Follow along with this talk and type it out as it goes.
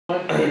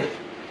What's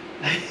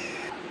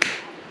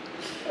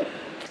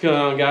going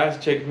on, guys?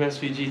 Jacob from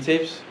SVG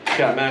Tapes.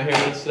 Got Matt here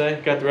with us today.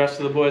 Got the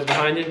rest of the boys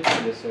behind you.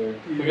 Yes, sir.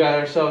 We got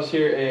ourselves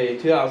here a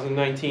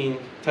 2019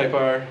 Type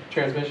R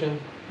transmission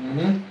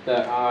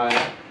that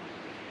I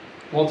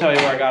won't tell you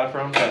where I got it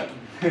from, but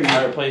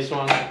I replaced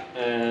one,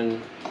 and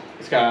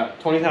it's got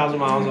 20,000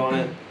 miles on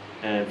it,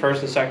 and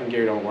first and second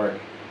gear don't work.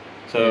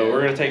 So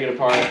we're gonna take it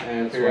apart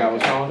and figure out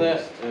what's wrong with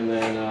it, and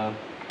then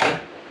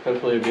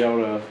hopefully be able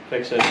to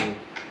fix it and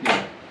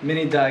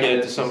mini get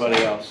it to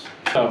somebody else.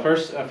 So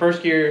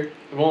first gear,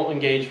 it won't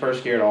engage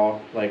first gear at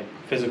all. Like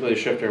physically, the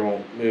shifter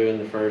won't move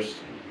into first.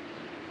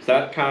 So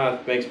that kind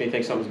of makes me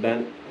think something's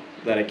bent,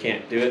 that I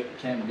can't do it.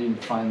 Can't be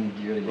find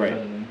the gear to get Right.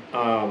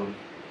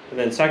 And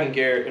then second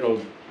gear,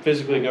 it'll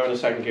physically go into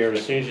second gear, but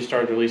as soon as you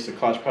start to release the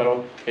clutch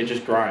pedal, it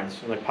just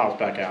grinds and like pops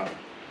back out.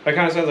 That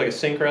kind of sounds like a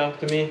synchro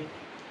to me.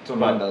 That's what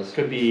mine does.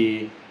 Could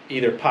be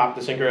either pop,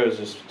 the synchro is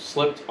just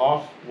slipped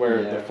off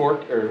where the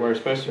fork, or where it's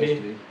supposed to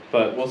be.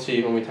 But we'll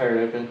see when we tear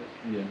it open.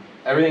 Yeah.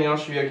 Everything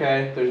else should be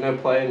okay. There's no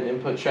play in the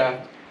input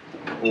shaft,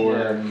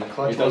 or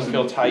it doesn't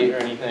feel tight or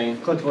anything.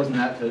 The clutch wasn't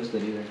that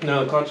toasted either.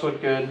 No, the clutch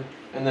looked good.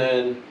 And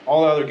then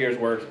all the other gears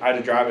worked. I had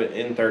to drive it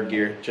in third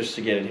gear just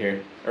to get it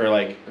here, or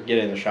get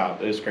it in the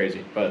shop. It was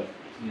crazy, but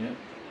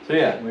so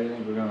yeah. Where do you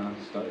think we're gonna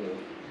start with?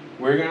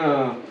 We're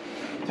gonna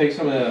take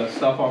some of the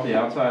stuff off the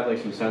outside, like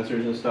some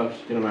sensors and stuff,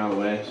 just get them out of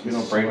the way so we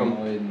don't break them.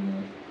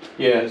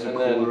 There's a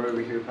cooler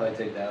over here, probably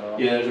take that off.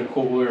 Yeah, there's a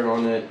cooler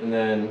on it, and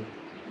then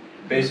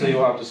basically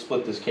we'll have to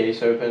split this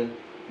case open,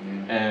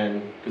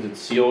 and because it's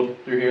sealed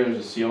through here, there's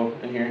a seal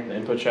in here, the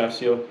input shaft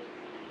seal.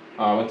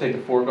 We'll take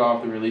the fork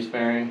off, the release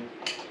bearing,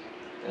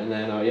 and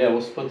then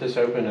we'll split this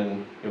open,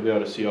 and you'll be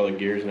able to see all the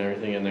gears and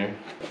everything in there.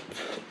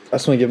 I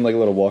just want to give him like a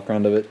little walk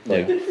around of it.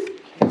 Like,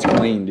 it's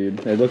clean,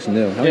 dude. It looks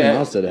new. How many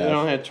miles did it have? It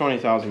only had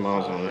 20,000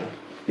 miles on it.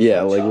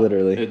 Yeah, like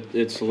literally.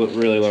 It's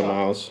really low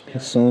miles.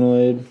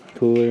 Solenoid,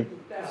 cooler.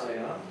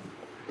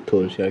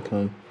 Cooler's gotta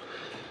come.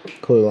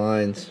 Cooler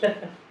lines.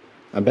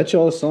 I bet you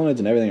all the solenoids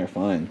and everything are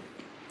fine.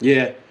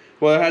 Yeah.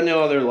 Well, it had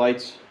no other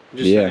lights.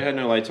 It had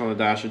no lights on the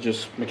dash. It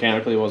just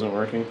mechanically wasn't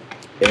working.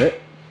 Yeah.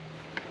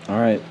 All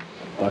right.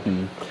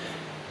 Fucking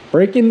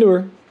break into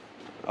her.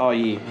 Oh,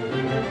 yeah.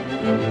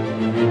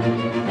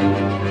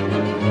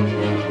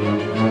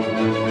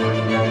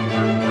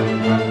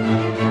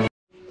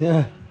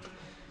 Yeah.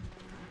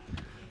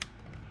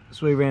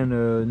 So we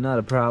ran not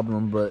a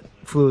problem, but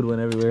fluid went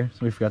everywhere,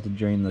 so we forgot to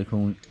drain the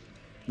coolant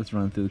that's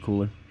running through the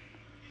cooler.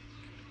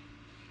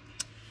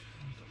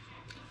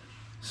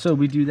 So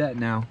we do that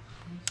now.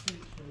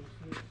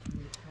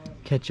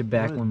 Catch it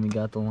back when we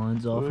got the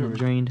lines off and it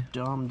drained.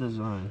 Dumb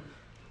design.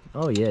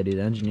 Oh yeah, dude,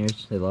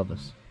 engineers, they love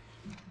us.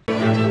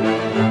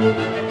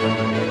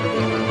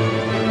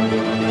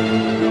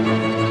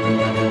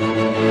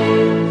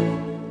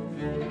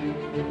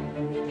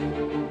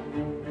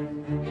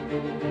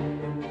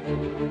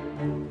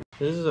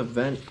 This is a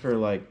vent for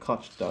like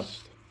clutch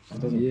dust. It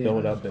doesn't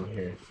build up in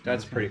here.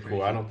 That's pretty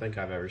cool. I don't think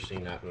I've ever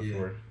seen that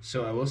before. Yeah.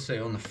 So I will say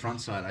on the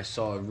front side, I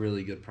saw a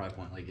really good pry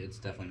point. Like it's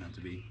definitely meant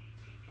to be.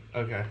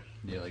 Okay.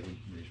 Yeah, like we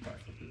just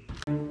probably flip it.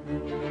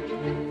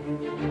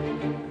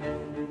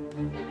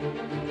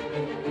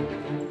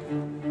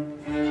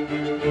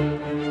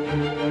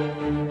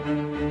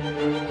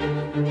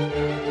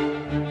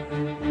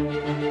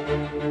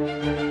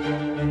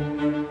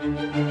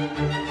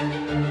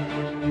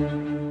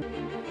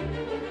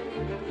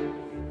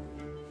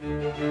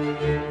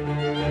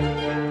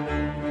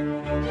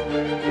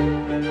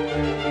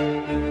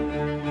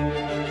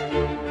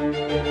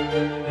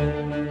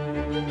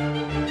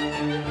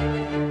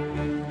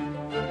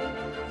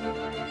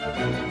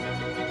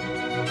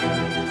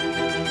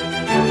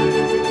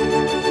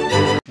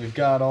 We've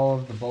got all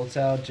of the bolts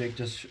out. Jake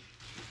just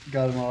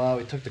got them all out.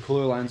 We took the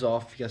cooler lines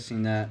off. You guys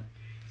seen that?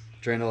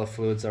 Drained all the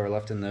fluids that were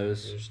left in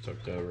those. Just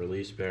took the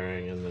release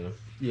bearing and the...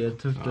 Yeah,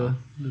 took the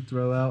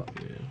throw out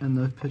and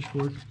the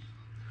pitchfork.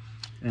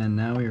 And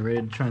now we're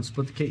ready to try and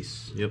split the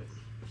case. Yep.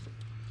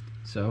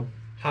 So,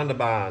 Honda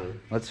Bahn.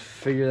 let's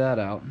figure that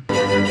out.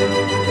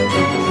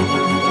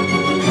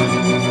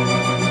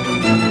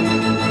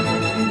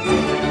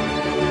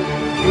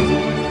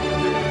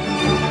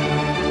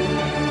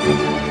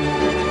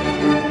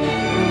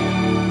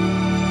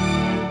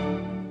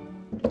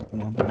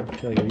 Come on,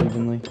 try to get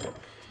evenly.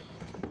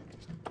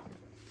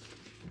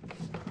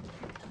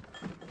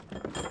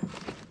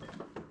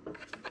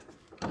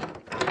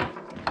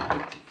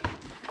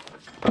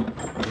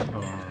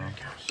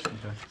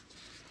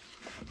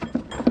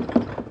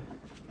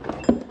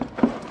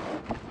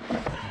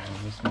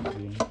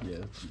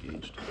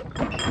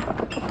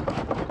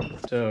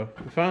 So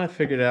we finally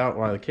figured out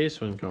why the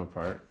case wouldn't come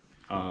apart.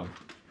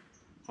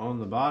 On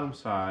the bottom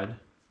side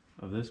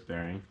of this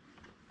bearing,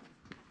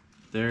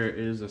 there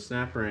is a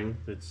snap ring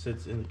that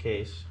sits in the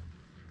case,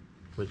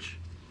 which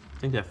I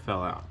think that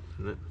fell out,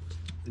 didn't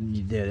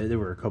it? Yeah, there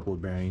were a couple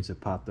of bearings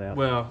that popped out.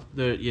 Well,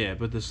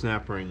 but the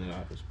snap ring that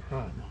I was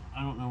proud.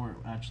 I don't know where it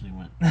actually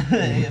went.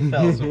 It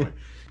fell somewhere.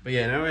 But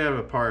yeah, now we have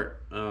a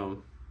part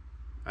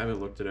I haven't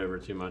looked it over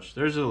too much.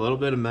 There's a little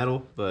bit of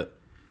metal, but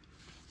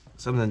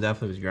something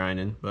definitely was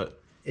grinding.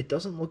 But It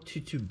doesn't look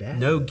too bad.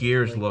 no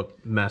gears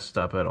look messed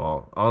up at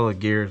all. All the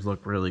gears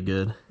look really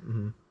good.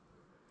 Mm-hmm.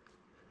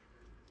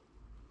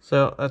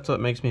 So that's what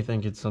makes me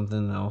think it's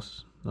something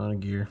else, not a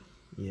gear.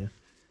 Yeah.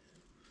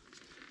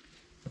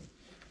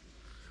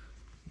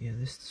 Yeah,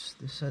 this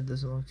side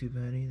doesn't look too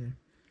bad either.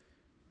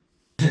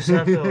 Just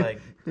have to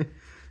like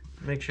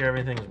make sure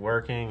everything's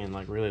working and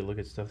like really look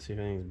at stuff, see if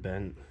anything's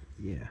bent.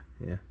 Yeah,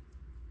 yeah.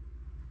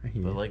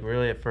 But like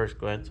really at first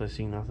glance I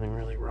see nothing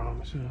really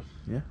wrong, so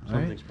Yeah,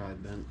 something's probably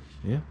bent.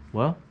 Yeah,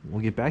 well,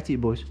 we'll get back to you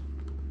boys.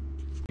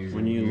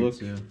 When you look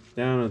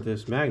down at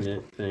this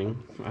magnet thing,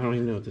 I don't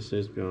even know what this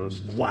is, to be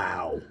honest.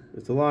 Wow.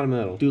 It's a lot of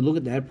metal. Dude, look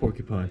at that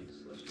porcupine.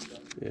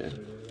 Yeah.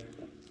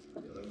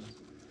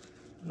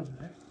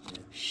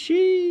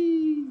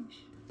 Sheesh.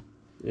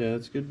 Yeah,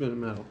 it's a good bit of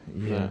metal.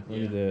 Yeah,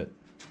 look at that.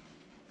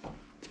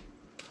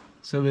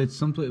 So it's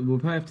something we'll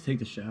probably have to take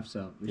the shafts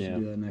out. We Yeah.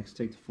 should do that next.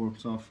 Take the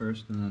forks off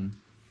first, and then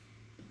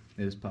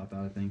they just pop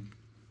out. I think.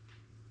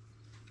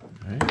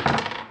 Alright.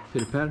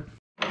 Pitter patter.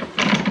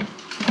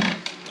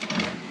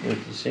 Look,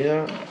 you see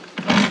that?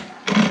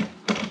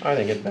 I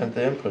think it bent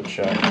the input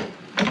shaft.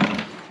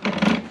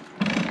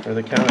 Or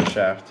the counter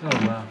shaft.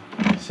 Oh wow.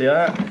 See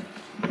that?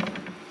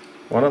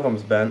 One of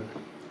them's bent.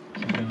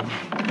 Keep going.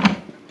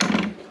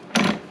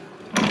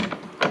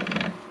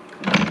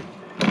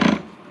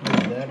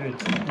 That or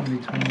it's in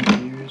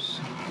between gears.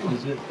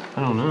 Is it?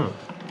 I don't know.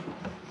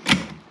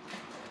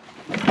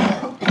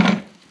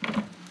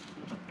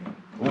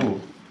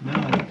 Ooh, No,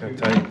 I think got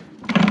tight.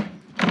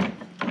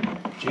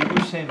 Jake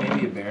was saying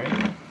maybe a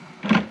bearing.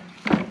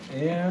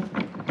 Yeah.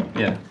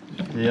 Yeah.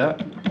 Yeah.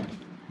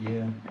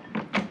 Yeah.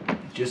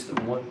 Just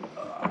the one.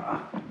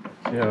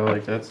 Yeah,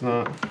 like that's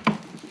not.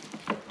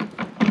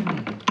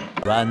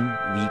 1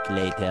 week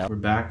later. We're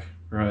back.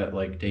 We're at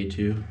like day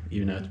 2,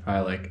 even though it's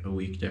probably like a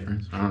week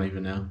difference. I don't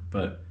even know.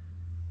 But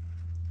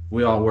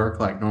we all work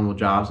like normal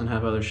jobs and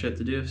have other shit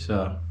to do,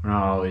 so we're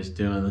not always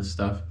doing this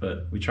stuff.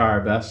 But we try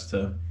our best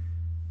to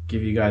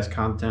give you guys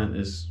content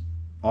as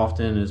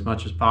often, as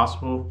much as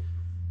possible.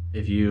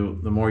 The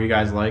more you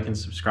guys like and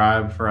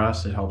subscribe for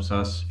us, it helps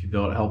us. If you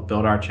help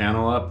build our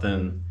channel up,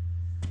 then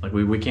like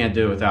we can't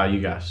do it without you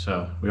guys.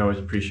 So we always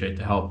appreciate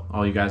the help,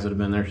 all you guys that have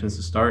been there since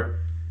the start.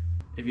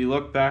 If you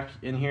look back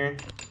in here,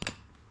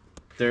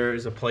 there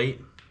is a plate.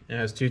 It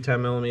has 2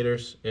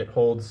 10mm. It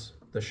holds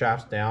the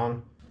shafts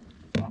down.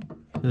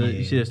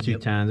 You see this 2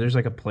 10s. There's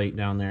like a plate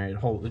down there.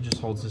 It just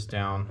holds this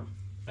down,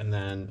 and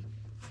then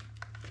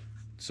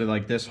so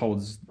like this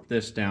holds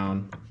this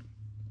down.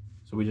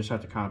 So we just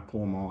have to kind of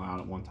pull them all out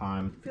at one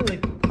time. I feel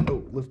like.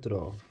 Oh, lift it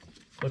off.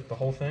 Lift the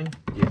whole thing.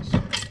 Yes.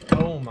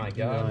 Oh my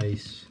god.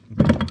 Nice.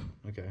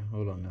 Okay,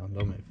 hold on now.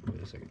 Don't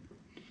wait a second.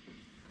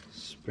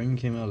 Spring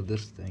came out of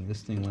this thing.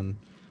 This thing when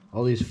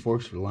all these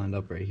forks were lined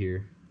up right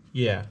here.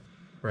 Yeah,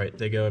 right.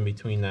 They go in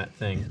between that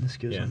thing. And this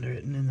goes under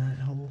it and in that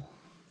hole.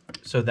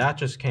 So that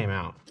just came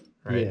out,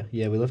 right?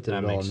 Yeah, we lifted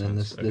That it all, makes and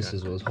then sense. this Okay.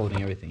 is what was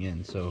holding everything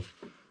in. So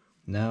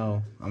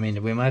now, I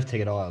mean, we might have to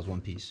take it all out as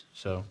one piece.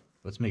 So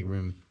let's make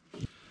room.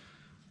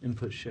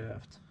 Input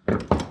shaft.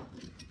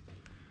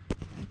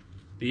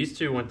 These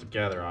 2 went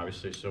together,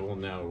 obviously, so we'll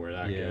know where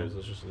that Yeah. goes.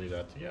 Let's just leave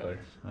that together.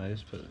 I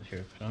just put it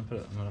here. I'm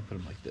gonna put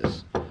them like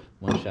this.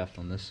 One shaft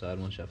on this side,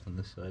 one shaft on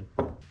this side.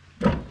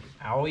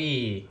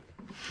 Owie.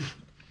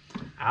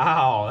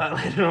 Ow, that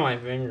landed on my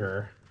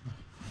finger.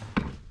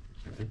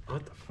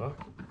 What the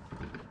fuck?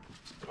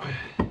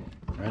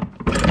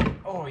 Right?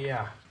 Oh,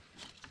 yeah.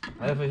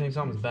 I definitely think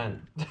something's bent.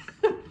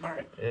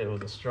 Alright. It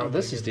was a struggle. Oh,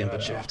 this to is get the input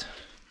that out. shaft.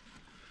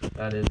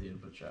 That is the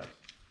input shaft.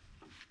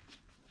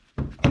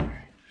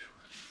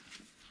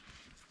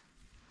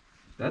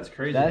 That's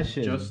crazy. That I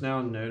shit just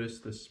now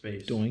noticed the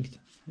space. Doinked.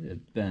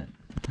 It bent.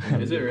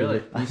 Is it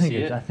really? I You think see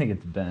it's, it? I think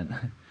it's bent.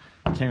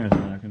 Camera's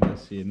not gonna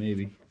see it.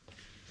 Maybe.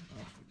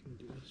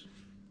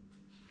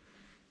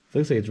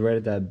 Looks like it's right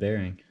at that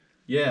bearing.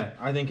 Yeah,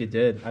 I think it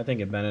did. I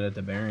think it bent it at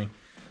the bearing.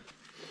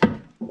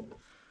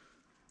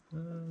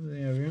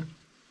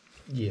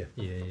 Yeah.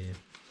 Yeah.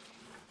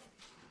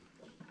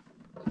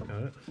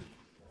 Got it.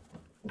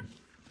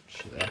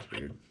 Shit, that's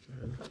weird.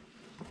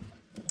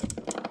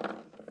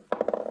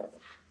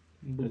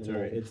 It's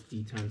alright. It's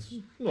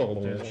detents.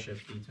 Oh. Yeah,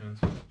 shift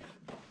detents.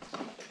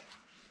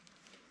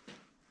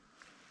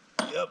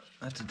 Yep,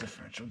 that's a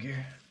differential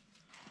gear.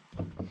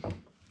 Okay.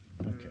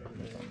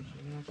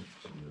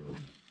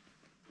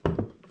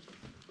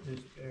 There's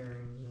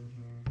bearings in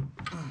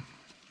here.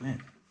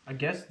 Man. I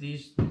guess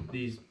these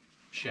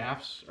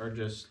shafts are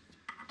just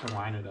to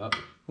line it up.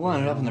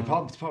 Line it up, and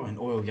it's probably an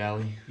oil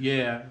galley.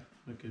 Yeah,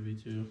 that could be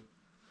too.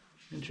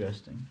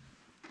 Interesting.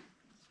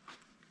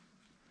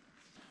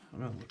 I'm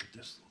gonna look at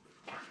this.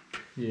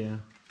 Yeah.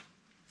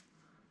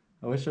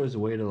 I wish there was a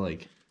way to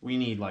like. We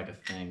need like a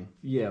thing.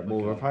 Yeah, well,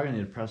 Look we're up. probably gonna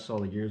need to press all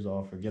the gears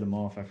off or get them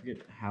off. I forget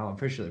how. I'm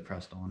pretty sure they're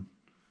pressed on,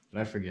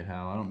 but I forget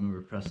how. I don't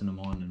remember pressing them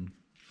on in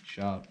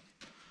shop.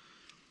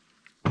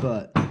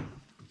 But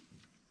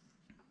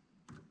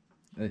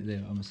they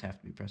almost have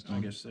to be pressed on. I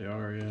guess they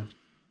are, yeah.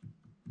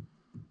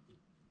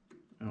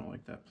 I don't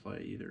like that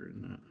play either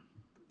in that.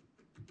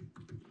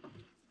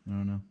 I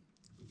don't know.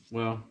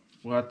 Well,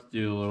 we'll have to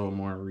do a little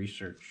more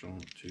research on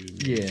it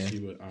to Yeah. see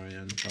what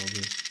IN tells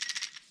us.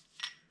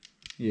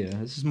 Yeah,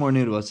 this is more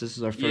new to us. This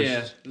is our first,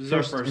 This is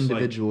our first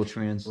individual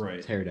trans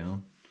right.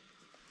 teardown.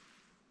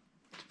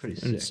 It's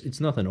pretty And sick. it's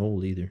nothing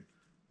old either.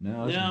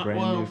 No, it's Yeah, a brand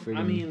well, new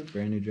friggin'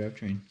 brand new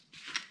drivetrain.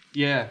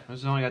 Yeah,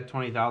 it's only got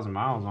 20,000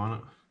 miles on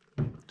it.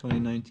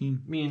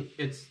 2019. I mean,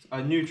 it's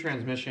a new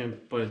transmission,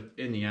 but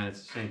in the end,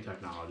 it's the same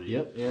technology.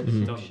 Yep. Yeah.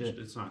 It doesn't-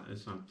 it's not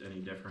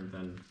any different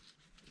than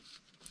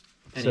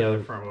any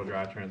other front-wheel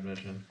drive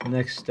transmission.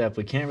 Next step,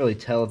 we can't really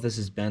tell if this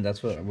is bent.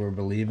 That's what we're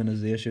believing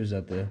is the issue, is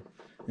that the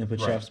input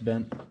shaft's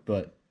bent,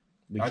 but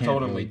we I can't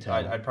told him really tell.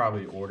 I'd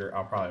probably order.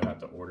 I'll probably have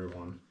to order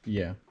one.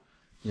 Yeah,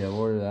 we'll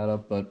order that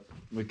up, but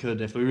we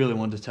could, if we really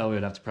wanted to tell,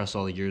 we'd have to press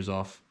all the gears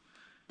off,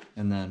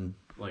 and then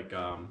Like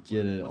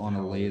get it what on the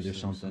a hell lathe is or this?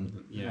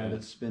 something. Yeah. Have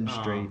it spin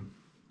straight,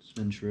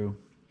 spin true.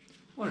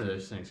 What are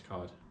those things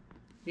called?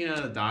 You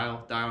know, the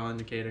dial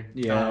indicator.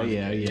 Yeah.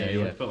 You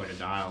would put like a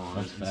dial on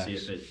That's it and see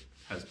facts. if it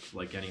has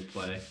like any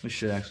play. We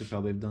should actually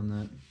probably have done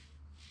that,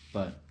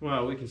 but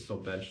Well, we can still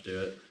bench do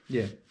it.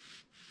 yeah.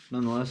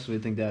 Nonetheless, we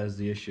think that is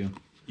the issue.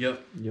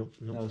 Yep.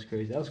 That was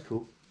crazy. That was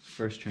cool.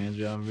 First trans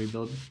job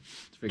rebuilding.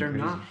 It's pretty They're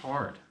crazy. not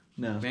hard.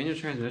 No. Manual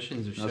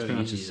transmissions are That's so pretty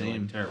much easy the same. to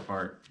like, tear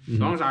apart. As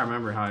long as I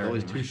remember how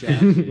Always everything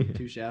two shafts,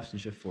 2 shafts and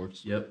shift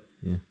forks. Yep.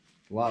 A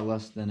lot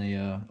less than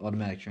a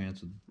automatic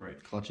trans with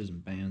Right. clutches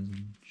and bands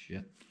and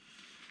shit.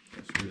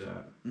 Let's do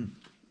that.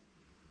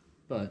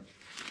 But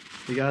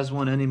if you guys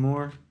want any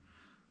more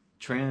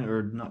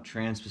not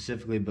trans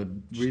specifically, but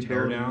Just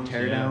rebuild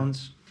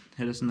teardowns,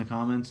 hit us in the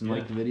comments and Yeah.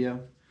 like the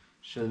video.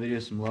 Show the video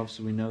some love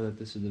so we know that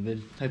this is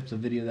the types of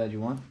video that you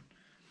want.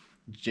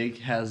 Jake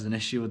has an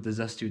issue with the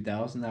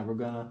S2000 that we're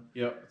gonna.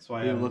 Yep. That's why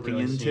I We're haven't looking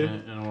really seen into.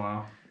 it in a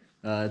while.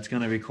 It's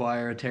gonna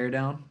require a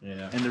teardown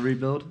Yeah. and a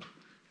rebuild.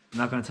 I'm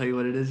not gonna tell you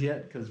what it is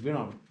yet because we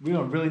don't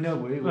really know.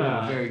 We have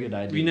a very good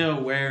idea. We know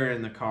where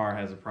in the car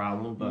has a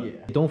problem, but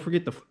Yeah. Don't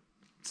forget to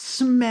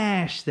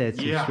smash that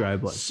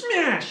subscribe button.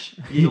 Smash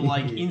the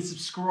like and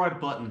subscribe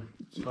button,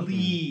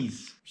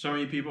 please. So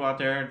many people out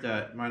there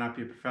that might not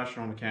be a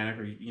professional mechanic,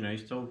 or you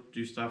still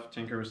do stuff,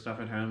 tinker with stuff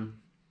at home.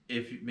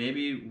 If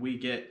maybe we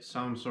get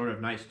some sort of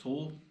nice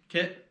tool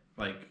kit,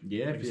 like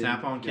a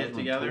snap-on kit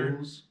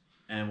together,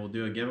 and we'll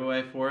do a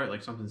giveaway for it,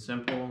 like something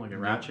simple, like a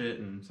ratchet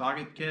and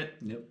socket kit.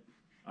 Yep.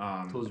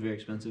 Tools are very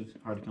expensive,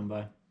 hard to come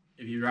by.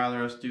 If you'd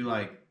rather us do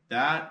like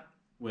that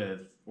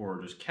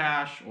or just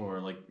cash,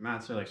 or like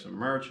Matt said, like some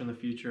merch in the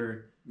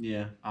future.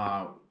 Yeah.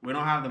 We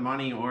don't have the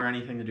money or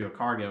anything to do a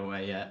car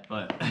giveaway yet,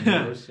 but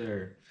No,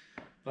 sir.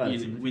 But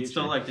we'd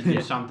still like to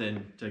do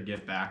something to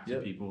give back to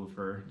people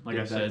for, like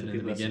Give I back said to in the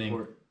people that beginning,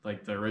 support.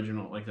 like the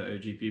original, like the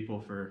OG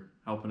people for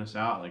helping us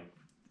out. Like,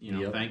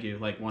 Yep. thank you.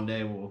 Like one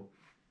day we'll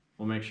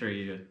make sure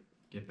you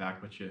get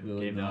back what you We'll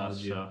gave to us.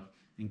 acknowledge you. So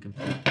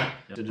Incomplete.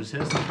 So just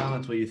hit us in the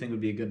comments what you think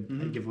would be a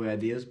good giveaway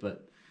ideas,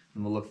 but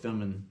then we'll look at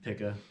them and pick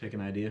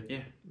an idea. yeah,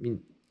 I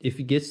mean, if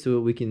it gets to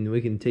it, we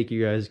can take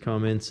you guys'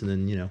 comments and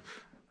then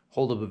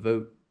hold up a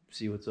vote,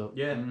 see what's up.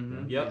 yeah,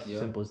 yep,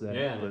 Simple as that.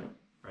 yeah, But,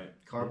 right.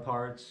 Car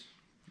parts,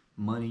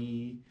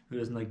 money. Who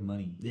doesn't like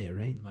money? yeah,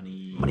 right.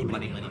 Money. Right.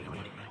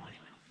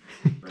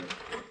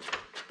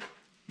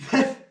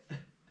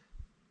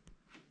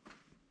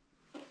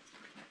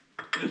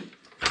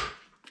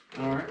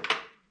 All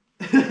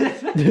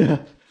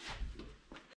right.